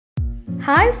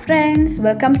Hi friends,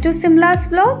 welcome to Simla's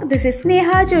vlog. This is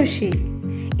Neha Joshi.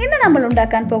 ഇന്ന് നമ്മൾ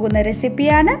ഉണ്ടാക്കാൻ പോകുന്ന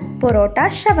റെസിപ്പിയാണ് പൊറോട്ട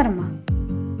ഷവർമ.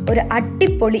 ഒരു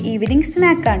അടിപൊളി ഈവനിംഗ്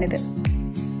സ്നാക്ക് ആണിത്.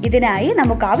 ഇതിനായി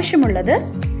നമുക്ക് ആവശ്യമുള്ളത്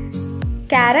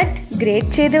ക്യാരറ്റ്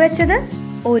ഗ്രേറ്റ് ചെയ്തു വെച്ചത്,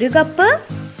 1 കപ്പ്,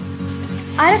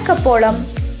 1/2 കപ്പോളം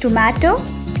ടൊമാറ്റോ,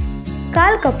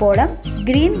 1/4 കപ്പോളം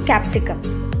ഗ്രീൻ ക്യാപ്സിക്കം.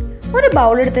 ഒരു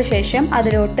ബൗൾ എടുത്ത ശേഷം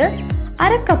അതിലോട്ട്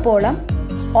 1/2 കപ്പോളം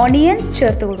ഓണിയൻ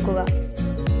ചേർത്ത് കൊടുക്കുക.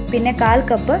 പിന്നെ 1/4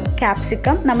 കപ്പ്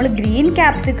ക്യാപ്സിക്കം, നമ്മൾ ഗ്രീൻ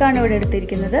ക്യാപ്സിക്കം ആണ് ഇവിടെ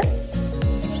എടുത്തിരിക്കുന്നത്.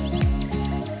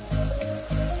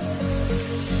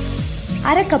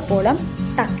 1/2 കപ്പോളം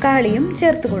തക്കാളിയും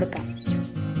ചേർത്ത് കൊടുക്കാം.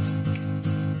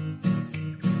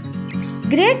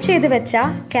 ഗ്രേറ്റ് ചെയ്ത് വെച്ച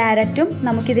ക്യാരറ്റും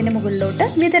നമുക്കിതിന്റെ മുകളിലോട്ട്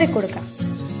വിതറി കൊടുക്കാം.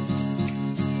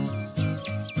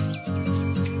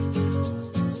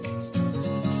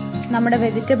 നമ്മുടെ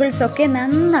വെജിറ്റബിൾസ് ഒക്കെ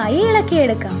നന്നായി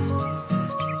ഇളക്കിയെടുക്കാം.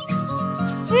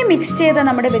 ഈ മിക്സ് ചെയ്ത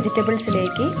നമ്മുടെ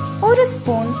വെജിറ്റബിൾസിലേക്ക് 1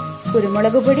 സ്പൂൺ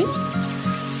കുരുമുളക് പൊടി,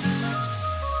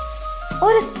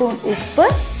 1 സ്പൂൺ ഉപ്പ്,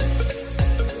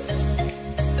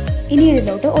 ഇനി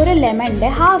ഇതിലോട്ട് ഒരു ലെമണിന്റെ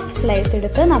ഹാഫ് സ്ലൈസ്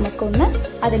എടുത്ത് നമുക്കൊന്ന്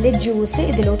അതിന്റെ ജ്യൂസ്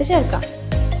ഇതിലോട്ട് ചേർക്കാം.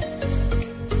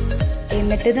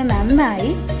 എന്നിട്ട് ഇത്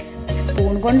നന്നായി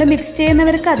സ്പൂൺ കൊണ്ട് മിക്സ്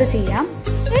ചെയ്യുന്നവർക്ക് അത് ചെയ്യാം.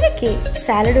 എനിക്ക്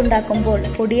സാലഡ് ഉണ്ടാക്കുമ്പോൾ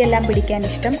പൊടിയെല്ലാം പിടിക്കാൻ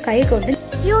ഇഷ്ടം കൈ കൊണ്ട്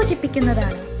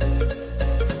യോജിപ്പിക്കുന്നതാണ്.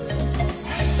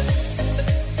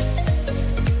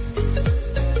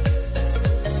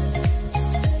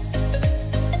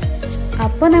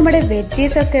 അപ്പോൾ നമ്മുടെ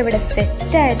വെജീസ് ഒക്കെ ഇവിടെ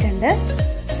സെറ്റ് ആയിട്ടുണ്ട്.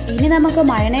 ഇനി നമുക്ക്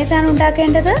മയണൈസ് ആണ്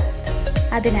ഉണ്ടാക്കേണ്ടത്.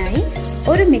 അതിനായി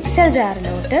ഒരു മിക്സർ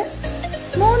ജാറിലോട്ട്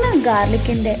 3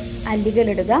 ഗാർലിക്കിന്റെ അല്ലികൾ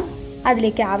ഇടുക.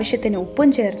 അതിലേക്ക് ആവശ്യത്തിന് ഉപ്പും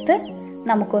ചേർത്ത്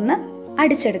നമുക്കൊന്ന്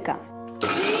അടിച്ചെടുക്കാം.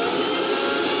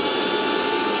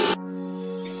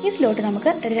 ഇതിലോട്ട്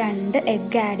നമുക്ക് 2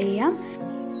 എഗ് ആഡ് ചെയ്യാം.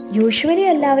 യൂഷ്വലി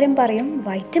എല്ലാവരും പറയും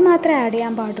വൈറ്റ് മാത്രമേ ആഡ്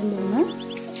ചെയ്യാൻ പാടുള്ളൂ എന്ന്.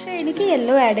 പക്ഷേ എനിക്ക്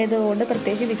യെല്ലോ ആഡ് ചെയ്തതുകൊണ്ട്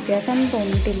പ്രത്യേകിച്ച് വ്യത്യാസം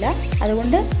തോന്നിയിട്ടില്ല.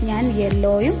 അതുകൊണ്ട് ഞാൻ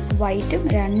യെല്ലോയും വൈറ്റും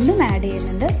രണ്ടും ആഡ്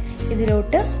ചെയ്യുന്നുണ്ട്.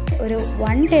 ഇതിലോട്ട് ഒരു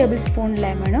 1 ടേബിൾ സ്പൂൺ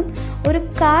ലെമണും ഒരു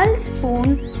 1/4 സ്പൂൺ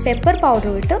പെപ്പർ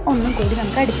പൗഡറും ഇട്ട് ഒന്നും കൂടി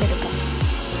നമുക്ക് അടിച്ചെടുക്കാം.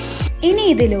 ഇനി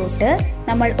ഇതിലോട്ട്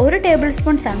നമ്മൾ 1 ടേബിൾ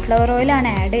സ്പൂൺ സൺഫ്ലവർ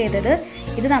ഓയിലാണ് ആഡ് ചെയ്തത്.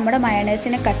 ഇത് നമ്മുടെ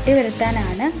മയണൈസിനെ കട്ടി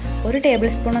വരുത്താനാണ്. 1 ടേബിൾ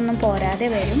സ്പൂൺ ഒന്നും പോരാതെ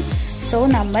വരും. സോ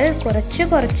നമ്മൾ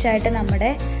കുറച്ചായിട്ട് നമ്മുടെ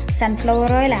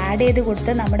സൺഫ്ലവർ ഓയിൽ ആഡ് ചെയ്ത്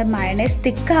കൊടുത്ത് നമ്മുടെ മയണൈസ്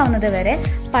തിക്കാവുന്നത് വരെ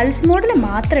പൾസ് മോഡിൽ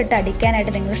മാത്രം ഇട്ട്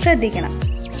അടിക്കാനായിട്ട് നിങ്ങൾ ശ്രദ്ധിക്കണം.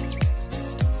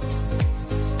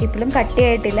 ഇപ്പോഴും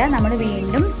കട്ടിയായിട്ടില്ല. നമ്മൾ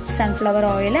വീണ്ടും സൺഫ്ലവർ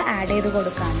ഓയിൽ ആഡ് ചെയ്ത്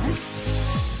കൊടുക്കാണ്.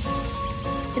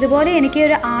 ഇതുപോലെ എനിക്ക്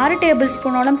ഒരു 6 ടേബിൾ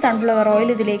സ്പൂണോളം സൺഫ്ലവർ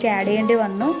ഓയിൽ ഇതിലേക്ക് ആഡ് ചെയ്യേണ്ടി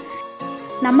വന്നു.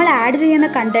 നമ്മൾ ആഡ് ചെയ്യുന്ന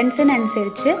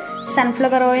കണ്ടൻസിനനുസരിച്ച്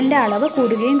സൺഫ്ലവർ ഓയിലിൻ്റെ അളവ്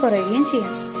കൂടുകയും കുറയുകയും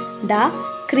ചെയ്യാം. ദാ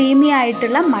ക്രീമി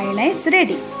ആയിട്ടുള്ള മയണൈസ്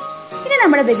റെഡി. ഇനി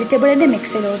നമ്മുടെ വെജിറ്റബിളിൻ്റെ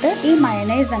മിക്സിലോട്ട് ഈ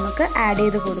മയണൈസ് നമുക്ക് ആഡ്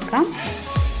ചെയ്ത് കൊടുക്കാം.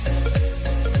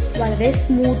 വളരെ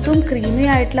സ്മൂത്തും ക്രീമി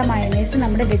ആയിട്ടുള്ള മയണൈസ്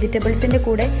നമ്മുടെ വെജിറ്റബിൾസിൻ്റെ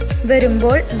കൂടെ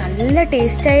വരുമ്പോൾ നല്ല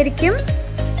ടേസ്റ്റ് ആയിരിക്കും.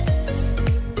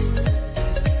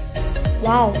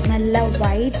 വാവ്, നല്ല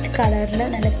വൈറ്റ് കളറിൽ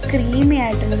നല്ല ക്രീമി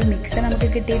ആയിട്ടുള്ളൊരു മിക്സ് നമുക്ക്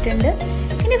കിട്ടിയിട്ടുണ്ട്.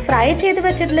 ഇനി ഫ്രൈ ചെയ്ത്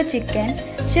വെച്ചിട്ടുള്ള ചിക്കൻ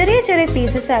ചെറിയ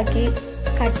പീസസ് ആക്കി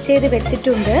കട്ട് ചെയ്ത്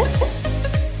വെച്ചിട്ടുണ്ട്.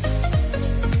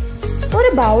 ഒരു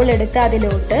ബൗൾ എടുത്ത്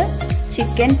അതിലോട്ട്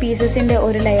ചിക്കൻ പീസസിൻ്റെ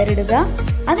ഒരു ലെയർ ഇടുക.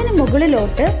 അതിന്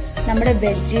മുകളിലോട്ട് നമ്മുടെ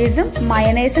വെജീസും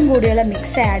മയണൈസും കൂടിയുള്ള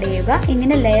മിക്സ് ആഡ് ചെയ്യുക.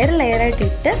 ഇങ്ങനെ ലെയറായിട്ട്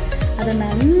ഇട്ട് അത്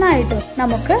നന്നായിട്ട്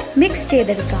നമുക്ക് മിക്സ്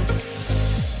ചെയ്തെടുക്കാം.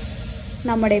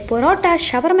 നമ്മുടെ പൊറോട്ട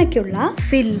ഷവർമയ്ക്കുള്ള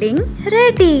ഫില്ലിംഗ്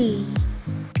റെഡി.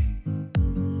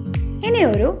 ഇനി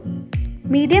ഒരു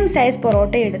മീഡിയം സൈസ്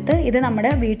പൊറോട്ട എടുത്ത്, ഇത് നമ്മുടെ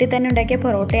വീട്ടിൽ തന്നെ ഉണ്ടാക്കിയ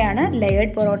പൊറോട്ടയാണ്,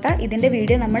 ലെയേർഡ് പൊറോട്ട. ഇതിൻ്റെ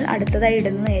വീഡിയോ നമ്മൾ അടുത്തതായി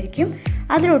ഇടുന്നതായിരിക്കും.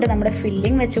 അതിലോട്ട് നമ്മുടെ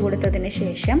ഫില്ലിംഗ് വെച്ച് കൊടുത്തതിന്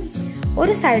ശേഷം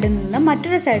ഒരു സൈഡിൽ നിന്ന്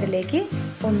മറ്റൊരു സൈഡിലേക്ക്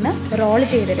ഒന്ന് റോൾ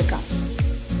ചെയ്തെടുക്കാം.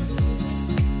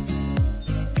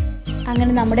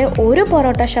 അങ്ങനെ നമ്മുടെ ഒരു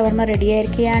പൊറോട്ട ഷവർമ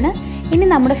റെഡിയായിരിക്കുകയാണ്. ഇനി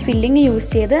നമ്മുടെ ഫില്ലിംഗ് യൂസ്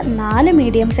ചെയ്ത് 4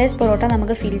 മീഡിയം സൈസ് പൊറോട്ട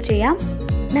നമുക്ക് ഫിൽ ചെയ്യാം.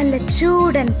 നല്ല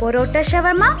ചൂടൻ പൊറോട്ട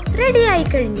ഷവർമ റെഡി ആയി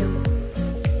കഴിഞ്ഞു.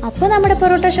 അപ്പോൾ നമ്മുടെ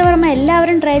പൊറോട്ട ഷവർമ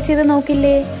എല്ലാവരും ട്രൈ ചെയ്ത്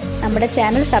നോക്കില്ലേ? നമ്മുടെ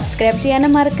ചാനൽ സബ്സ്ക്രൈബ്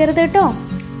ചെയ്യാനും മറക്കരുത് കേട്ടോ.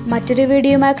 മറ്റൊരു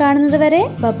വീഡിയോയുമായി കാണുന്നത് വരെ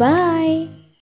ബൈ.